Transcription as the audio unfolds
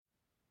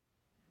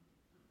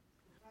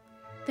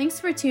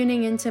Thanks for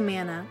tuning in to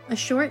Manna, a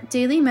short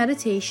daily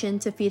meditation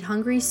to feed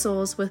hungry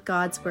souls with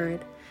God's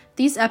Word.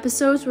 These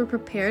episodes were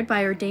prepared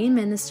by ordained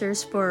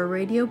ministers for a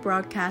radio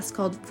broadcast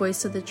called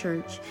Voice of the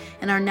Church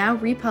and are now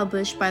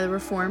republished by the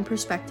Reformed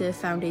Perspective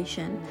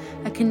Foundation,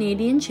 a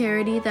Canadian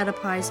charity that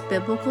applies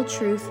biblical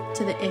truth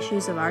to the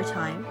issues of our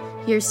time.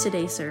 Here's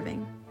today's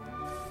serving.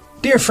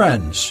 Dear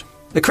friends,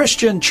 the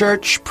Christian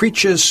Church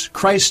preaches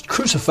Christ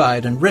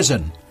crucified and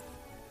risen.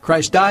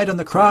 Christ died on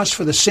the cross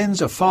for the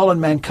sins of fallen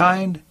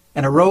mankind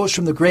and arose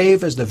from the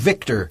grave as the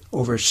victor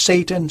over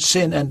Satan,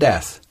 sin, and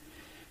death.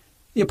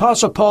 The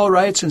Apostle Paul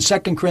writes in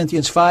 2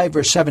 Corinthians 5,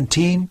 verse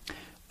 17,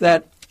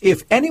 that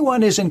if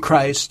anyone is in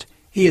Christ,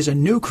 he is a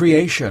new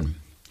creation.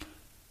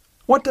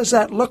 What does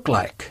that look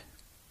like?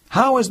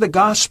 How is the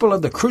gospel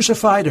of the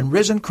crucified and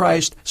risen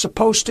Christ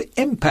supposed to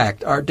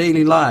impact our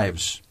daily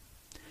lives?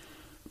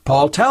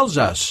 Paul tells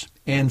us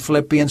in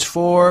Philippians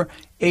 4,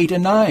 8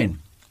 and 9,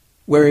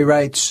 where he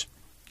writes,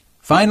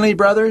 "Finally,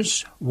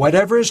 brothers,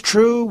 whatever is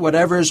true,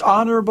 whatever is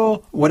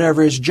honorable,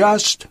 whatever is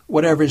just,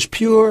 whatever is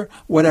pure,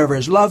 whatever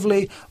is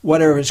lovely,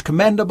 whatever is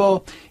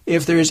commendable,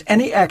 if there is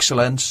any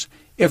excellence,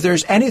 if there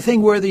is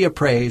anything worthy of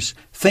praise,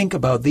 think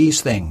about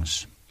these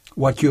things.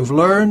 What you have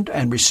learned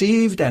and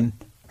received and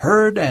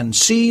heard and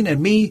seen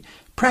in me,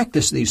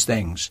 practice these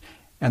things,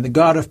 and the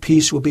God of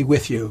peace will be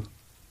with you."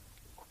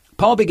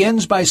 Paul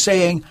begins by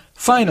saying,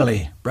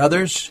 "Finally,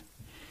 brothers."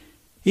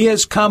 He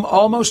has come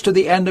almost to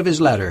the end of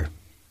his letter.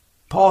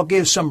 Paul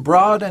gives some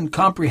broad and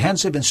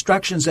comprehensive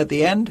instructions at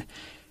the end,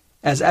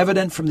 as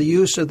evident from the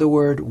use of the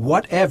word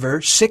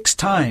whatever 6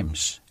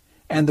 times,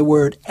 and the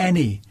word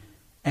any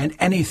and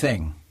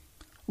anything.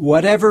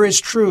 Whatever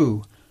is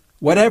true,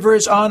 whatever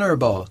is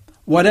honorable,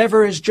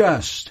 whatever is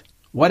just,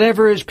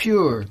 whatever is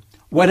pure,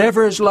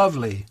 whatever is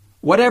lovely,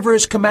 whatever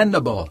is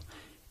commendable,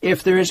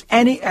 if there is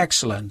any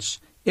excellence,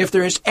 if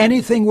there is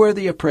anything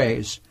worthy of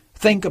praise,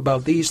 think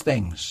about these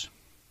things.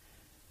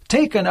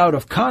 Taken out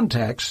of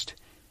context,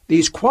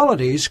 these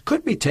qualities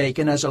could be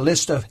taken as a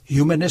list of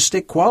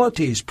humanistic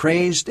qualities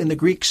praised in the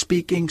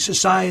Greek-speaking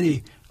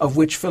society of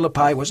which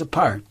Philippi was a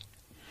part.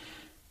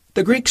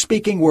 The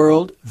Greek-speaking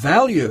world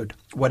valued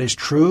what is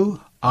true,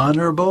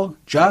 honorable,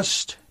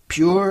 just,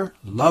 pure,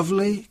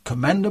 lovely,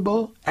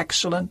 commendable,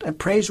 excellent, and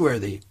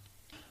praiseworthy.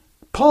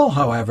 Paul,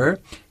 however,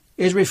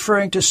 is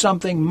referring to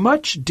something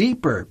much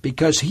deeper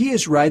because he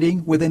is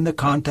writing within the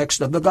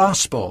context of the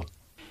gospel.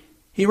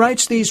 He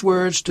writes these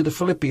words to the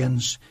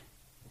Philippians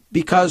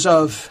because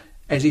of,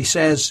 as he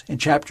says in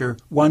chapter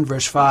 1,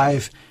 verse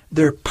 5,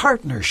 their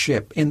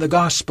partnership in the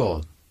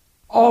gospel.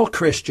 All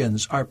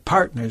Christians are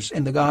partners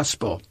in the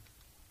gospel.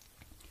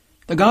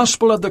 The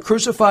gospel of the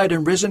crucified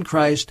and risen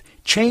Christ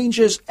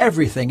changes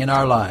everything in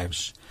our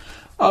lives.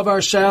 Of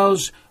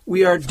ourselves,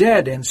 we are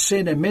dead in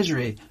sin and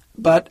misery,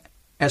 but,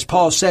 as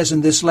Paul says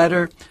in this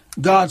letter,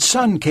 God's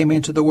Son came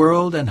into the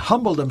world and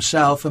humbled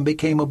himself and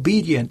became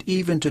obedient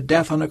even to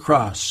death on a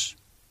cross.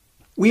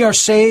 We are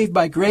saved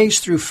by grace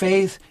through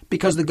faith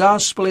because the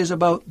gospel is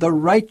about the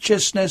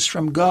righteousness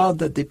from God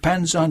that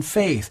depends on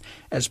faith,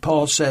 as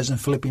Paul says in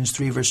Philippians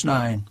 3, verse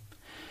 9.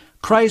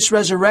 Christ's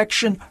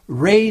resurrection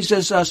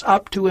raises us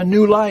up to a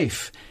new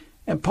life,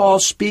 and Paul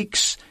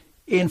speaks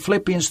in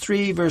Philippians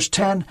 3, verse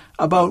 10,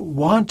 about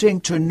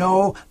wanting to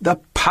know the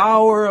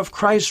power of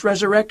Christ's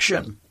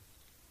resurrection.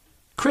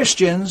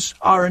 Christians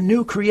are a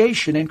new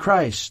creation in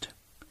Christ.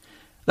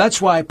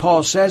 That's why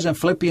Paul says in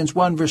Philippians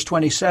 1, verse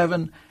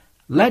 27,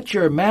 "Let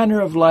your manner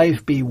of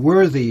life be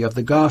worthy of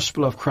the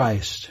gospel of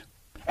Christ."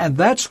 And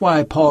that's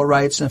why Paul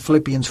writes in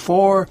Philippians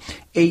 4,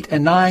 8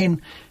 and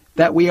 9,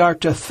 that we are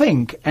to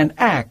think and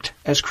act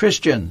as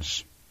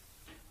Christians.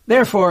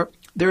 Therefore,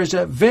 there is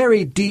a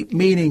very deep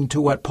meaning to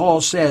what Paul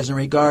says in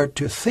regard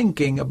to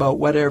thinking about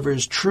whatever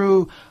is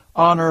true,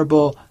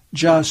 honorable,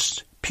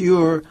 just,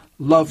 pure,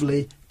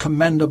 lovely,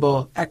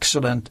 commendable,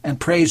 excellent, and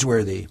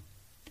praiseworthy.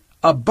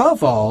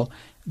 Above all,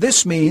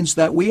 this means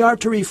that we are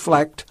to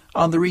reflect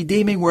on the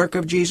redeeming work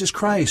of Jesus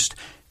Christ,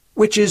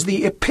 which is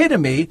the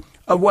epitome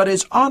of what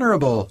is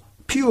honorable,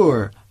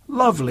 pure,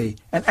 lovely,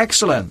 and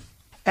excellent.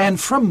 And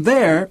from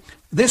there,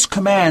 this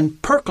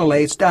command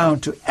percolates down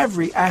to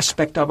every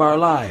aspect of our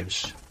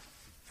lives.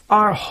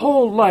 Our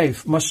whole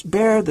life must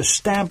bear the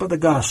stamp of the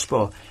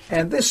gospel,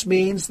 and this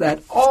means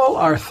that all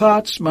our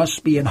thoughts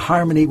must be in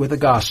harmony with the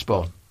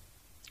gospel.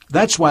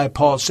 That's why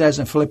Paul says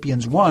in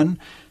Philippians 1,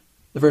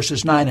 the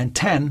verses 9 and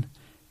 10,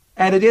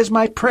 "And it is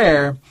my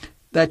prayer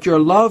that your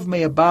love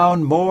may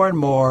abound more and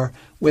more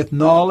with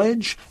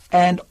knowledge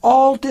and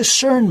all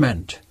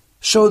discernment,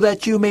 so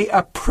that you may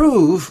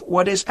approve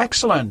what is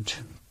excellent,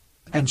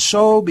 and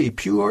so be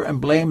pure and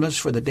blameless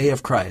for the day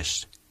of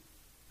Christ."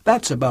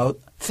 That's about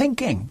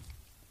thinking.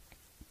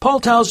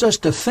 Paul tells us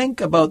to think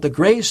about the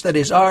grace that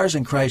is ours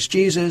in Christ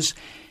Jesus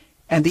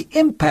and the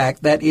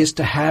impact that is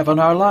to have on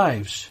our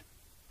lives.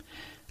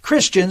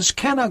 Christians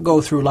cannot go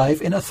through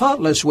life in a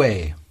thoughtless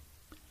way.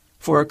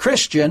 For a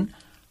Christian,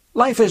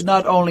 life is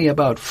not only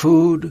about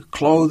food,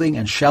 clothing,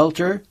 and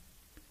shelter.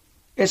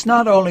 It's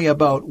not only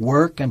about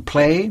work and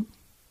play.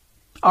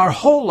 Our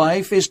whole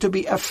life is to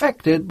be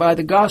affected by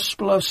the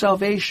gospel of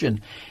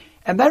salvation,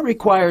 and that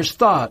requires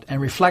thought and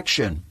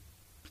reflection.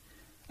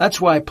 That's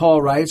why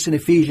Paul writes in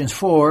Ephesians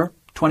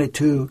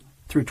 4:22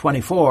 through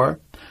 24,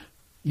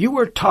 "You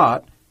were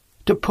taught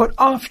to put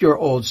off your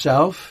old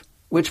self,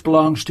 which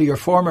belongs to your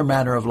former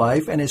manner of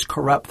life and is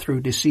corrupt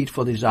through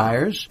deceitful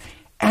desires,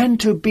 and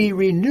to be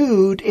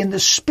renewed in the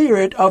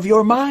spirit of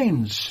your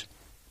minds,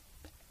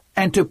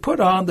 and to put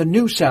on the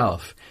new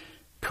self,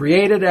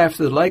 created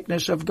after the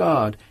likeness of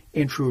God,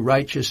 in true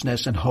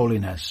righteousness and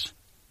holiness."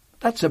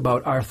 That's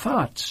about our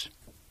thoughts.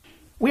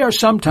 We are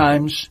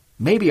sometimes,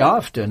 maybe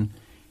often,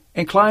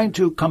 inclined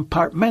to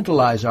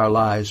compartmentalize our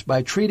lives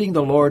by treating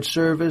the Lord's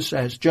service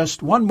as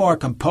just one more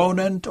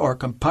component or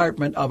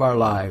compartment of our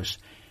lives,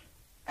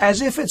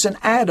 as if it's an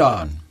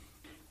add-on.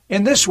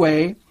 In this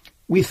way,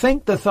 we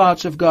think the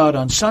thoughts of God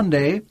on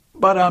Sunday,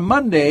 but on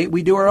Monday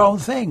we do our own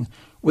thing,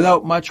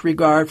 without much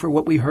regard for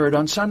what we heard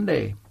on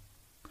Sunday.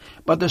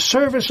 But the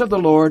service of the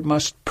Lord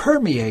must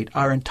permeate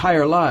our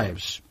entire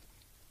lives.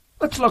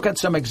 Let's look at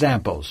some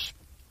examples.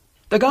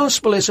 The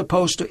gospel is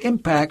supposed to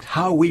impact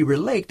how we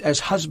relate as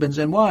husbands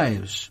and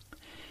wives.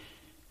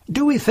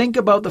 Do we think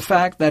about the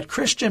fact that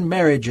Christian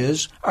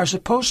marriages are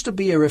supposed to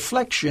be a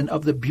reflection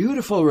of the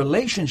beautiful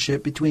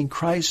relationship between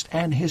Christ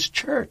and His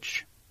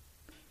church?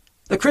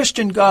 The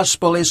Christian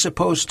gospel is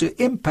supposed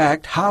to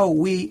impact how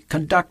we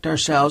conduct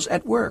ourselves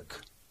at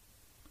work.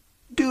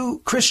 Do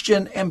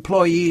Christian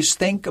employees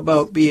think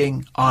about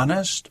being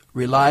honest,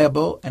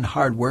 reliable, and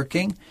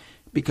hardworking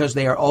because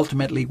they are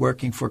ultimately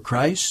working for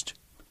Christ?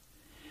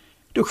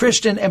 Do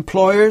Christian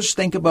employers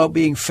think about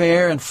being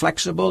fair and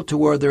flexible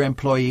toward their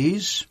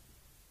employees?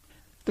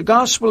 The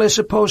gospel is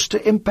supposed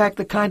to impact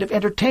the kind of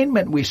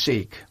entertainment we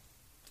seek.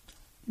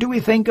 Do we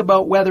think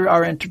about whether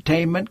our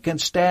entertainment can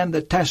stand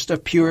the test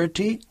of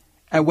purity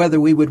and whether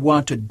we would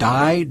want to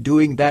die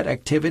doing that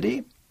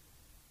activity?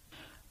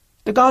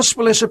 The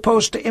gospel is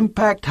supposed to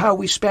impact how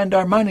we spend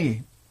our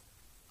money.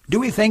 Do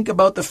we think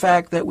about the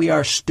fact that we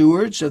are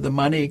stewards of the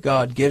money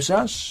God gives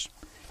us?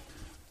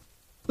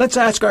 Let's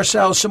ask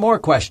ourselves some more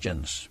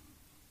questions.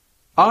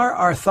 Are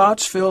our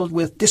thoughts filled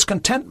with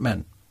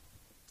discontentment?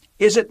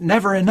 Is it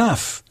never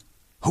enough,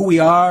 who we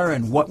are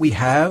and what we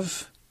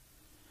have?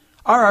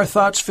 Are our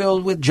thoughts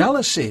filled with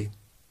jealousy?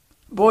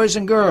 Boys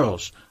and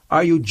girls,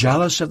 are you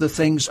jealous of the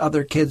things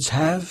other kids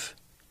have?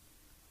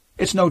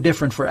 It's no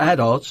different for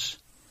adults.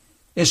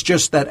 It's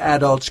just that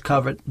adults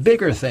covet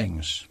bigger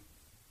things.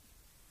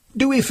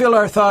 Do we fill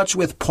our thoughts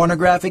with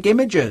pornographic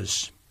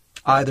images,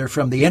 either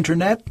from the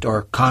internet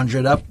or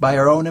conjured up by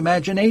our own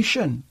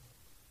imagination?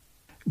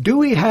 Do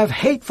we have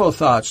hateful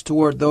thoughts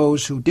toward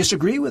those who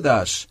disagree with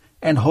us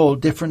and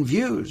hold different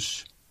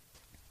views?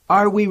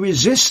 Are we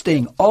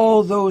resisting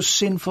all those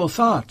sinful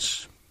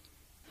thoughts?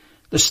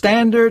 The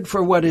standard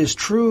for what is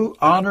true,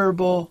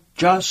 honorable,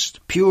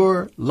 just,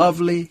 pure,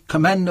 lovely,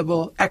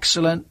 commendable,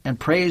 excellent, and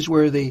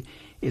praiseworthy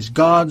is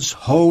God's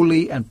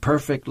holy and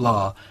perfect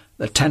law,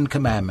 the Ten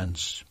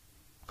Commandments.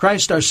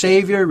 Christ our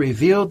Savior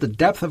revealed the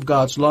depth of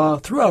God's law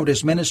throughout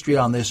His ministry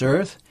on this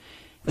earth,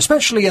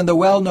 especially in the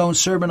well-known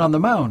Sermon on the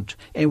Mount,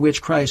 in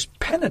which Christ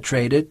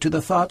penetrated to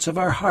the thoughts of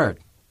our heart.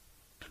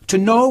 To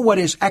know what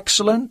is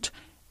excellent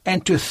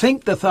and to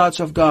think the thoughts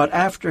of God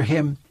after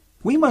Him,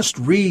 we must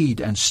read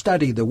and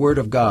study the Word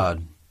of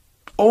God.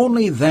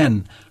 Only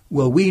then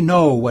will we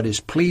know what is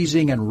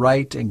pleasing and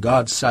right in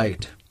God's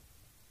sight.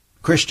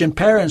 Christian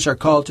parents are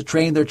called to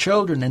train their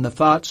children in the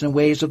thoughts and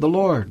ways of the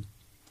Lord.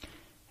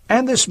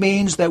 And this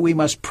means that we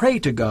must pray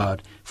to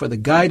God for the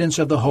guidance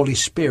of the Holy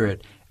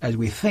Spirit as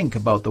we think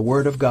about the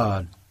Word of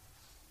God.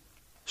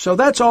 So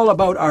that's all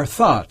about our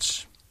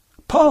thoughts.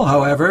 Paul,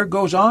 however,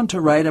 goes on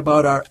to write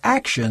about our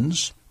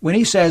actions when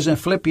he says in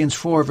Philippians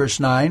 4, verse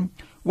 9,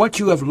 "What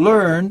you have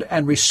learned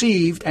and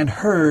received and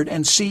heard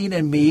and seen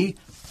in me,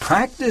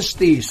 practice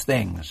these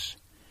things."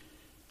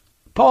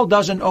 Paul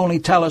doesn't only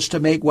tell us to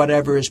make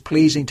whatever is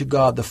pleasing to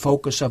God the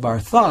focus of our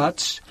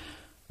thoughts,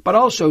 but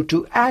also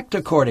to act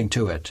according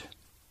to it.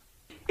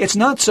 It's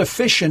not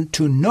sufficient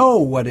to know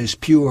what is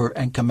pure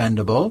and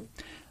commendable,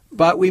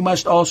 but we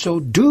must also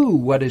do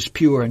what is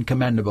pure and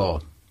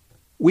commendable.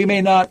 We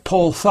may not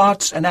pull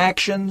thoughts and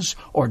actions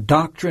or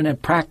doctrine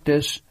and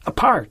practice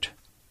apart.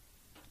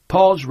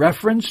 Paul's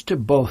reference to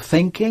both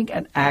thinking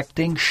and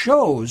acting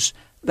shows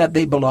that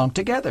they belong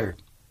together.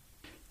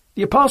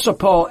 The Apostle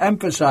Paul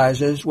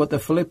emphasizes what the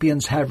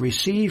Philippians have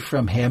received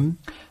from him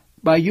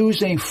by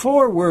using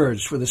 4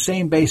 words for the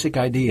same basic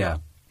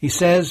idea. He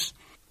says,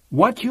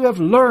 "What you have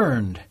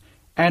learned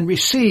and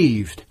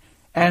received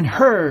and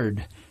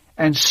heard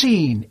and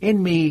seen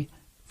in me,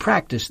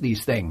 practice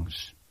these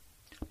things."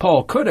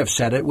 Paul could have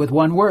said it with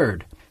 1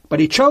 word, but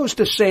he chose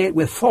to say it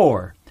with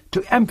 4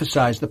 to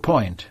emphasize the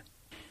point.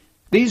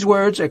 These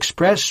words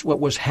express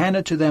what was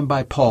handed to them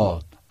by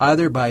Paul,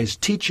 either by his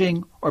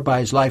teaching or by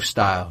his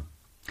lifestyle.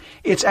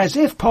 It's as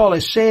if Paul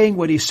is saying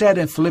what he said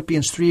in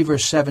Philippians 3,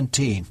 verse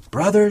 17,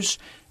 "Brothers,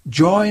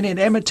 join in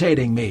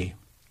imitating me."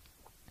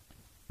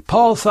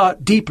 Paul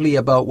thought deeply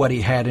about what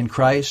he had in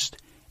Christ,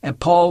 and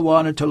Paul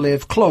wanted to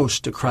live close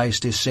to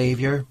Christ his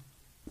Savior.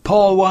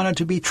 Paul wanted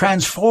to be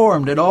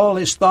transformed in all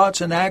his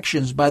thoughts and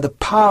actions by the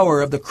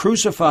power of the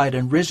crucified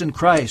and risen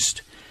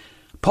Christ.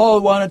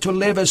 Paul wanted to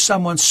live as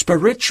someone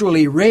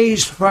spiritually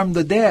raised from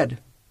the dead.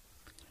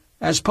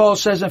 As Paul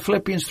says in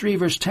Philippians 3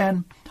 verse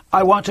 10,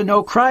 I want to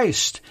know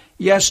Christ,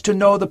 yes, to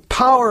know the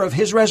power of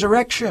his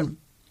resurrection.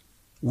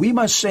 We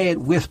must say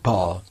it with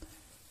Paul,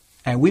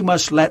 and we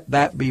must let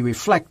that be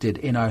reflected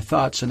in our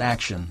thoughts and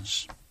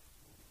actions.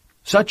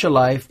 Such a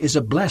life is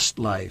a blessed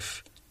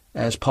life,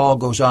 as Paul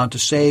goes on to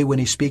say when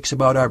he speaks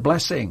about our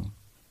blessing.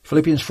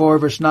 Philippians 4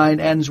 verse 9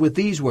 ends with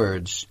these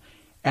words,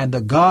 And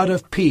the God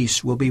of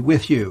peace will be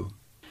with you.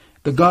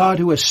 The God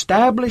who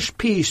established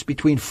peace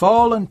between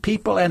fallen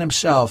people and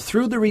himself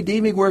through the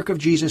redeeming work of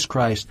Jesus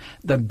Christ,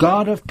 the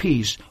God of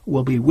peace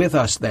will be with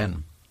us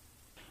then.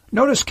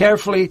 Notice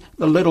carefully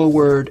the little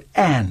word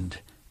and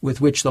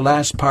with which the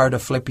last part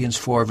of Philippians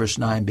 4 verse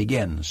 9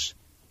 begins.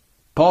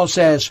 Paul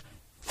says,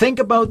 think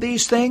about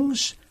these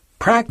things,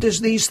 practice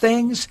these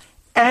things,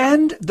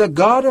 and the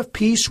God of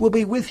peace will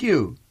be with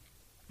you.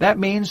 That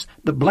means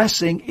the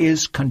blessing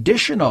is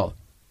conditional.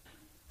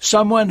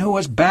 Someone who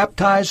was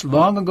baptized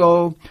long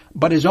ago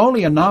but is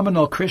only a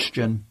nominal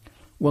Christian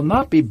will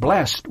not be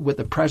blessed with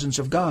the presence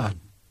of God.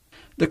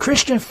 The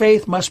Christian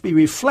faith must be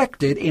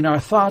reflected in our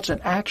thoughts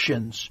and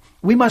actions.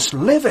 We must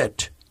live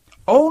it.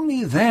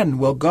 Only then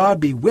will God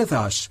be with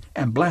us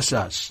and bless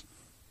us.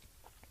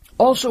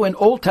 Also in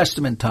Old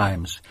Testament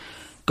times,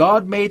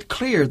 God made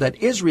clear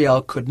that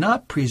Israel could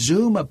not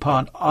presume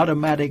upon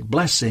automatic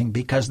blessing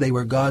because they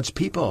were God's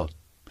people.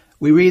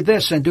 We read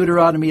this in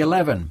Deuteronomy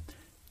 11,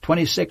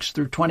 26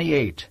 through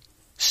 28.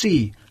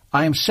 See,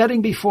 I am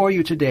setting before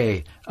you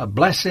today a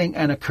blessing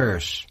and a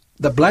curse.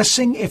 The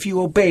blessing if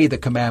you obey the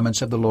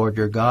commandments of the Lord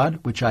your God,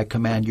 which I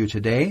command you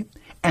today,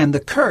 and the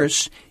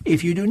curse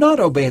if you do not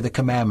obey the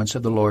commandments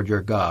of the Lord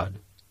your God.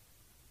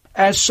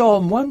 As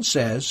Psalm 1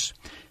 says,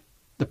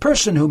 the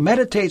person who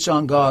meditates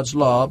on God's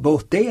law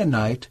both day and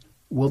night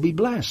will be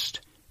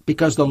blessed,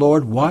 because the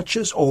Lord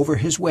watches over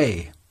his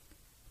way.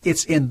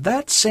 It's in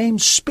that same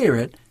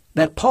spirit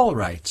that Paul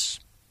writes.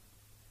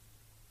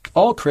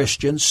 All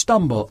Christians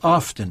stumble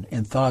often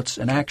in thoughts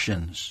and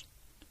actions.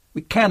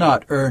 We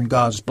cannot earn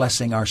God's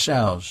blessing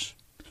ourselves.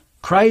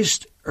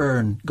 Christ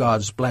earned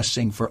God's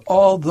blessing for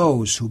all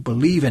those who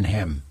believe in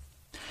him.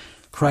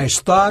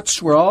 Christ's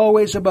thoughts were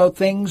always about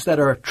things that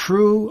are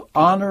true,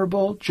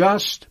 honorable,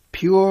 just,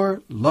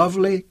 pure,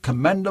 lovely,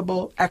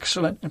 commendable,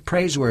 excellent, and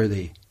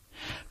praiseworthy.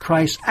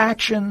 Christ's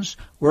actions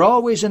were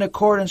always in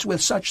accordance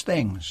with such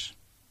things.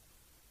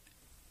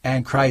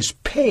 And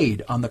Christ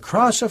paid on the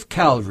cross of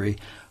Calvary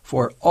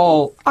for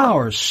all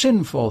our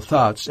sinful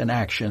thoughts and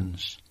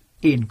actions.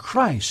 In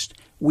Christ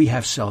we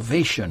have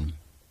salvation.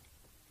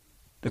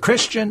 The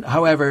Christian,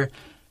 however,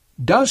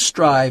 does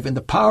strive in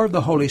the power of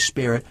the Holy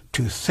Spirit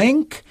to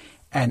think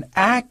and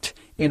act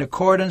in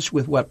accordance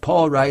with what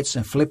Paul writes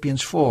in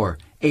Philippians 4,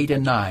 8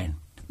 and 9.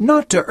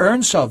 Not to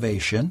earn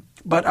salvation,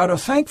 but out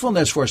of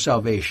thankfulness for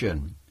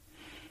salvation.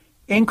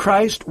 In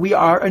Christ we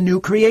are a new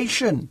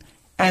creation,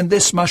 and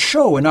this must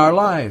show in our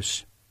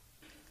lives.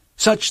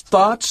 Such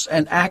thoughts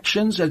and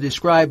actions as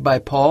described by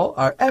Paul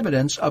are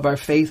evidence of our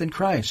faith in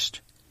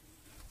Christ.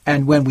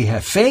 And when we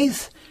have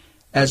faith,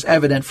 as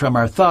evident from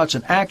our thoughts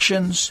and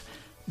actions,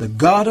 the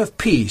God of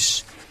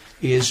peace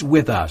is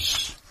with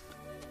us.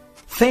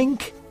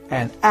 Think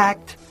and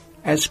act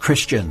as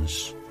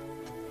Christians.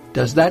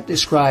 Does that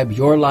describe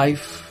your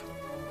life?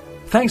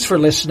 Thanks for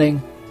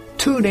listening.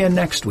 Tune in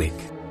next week.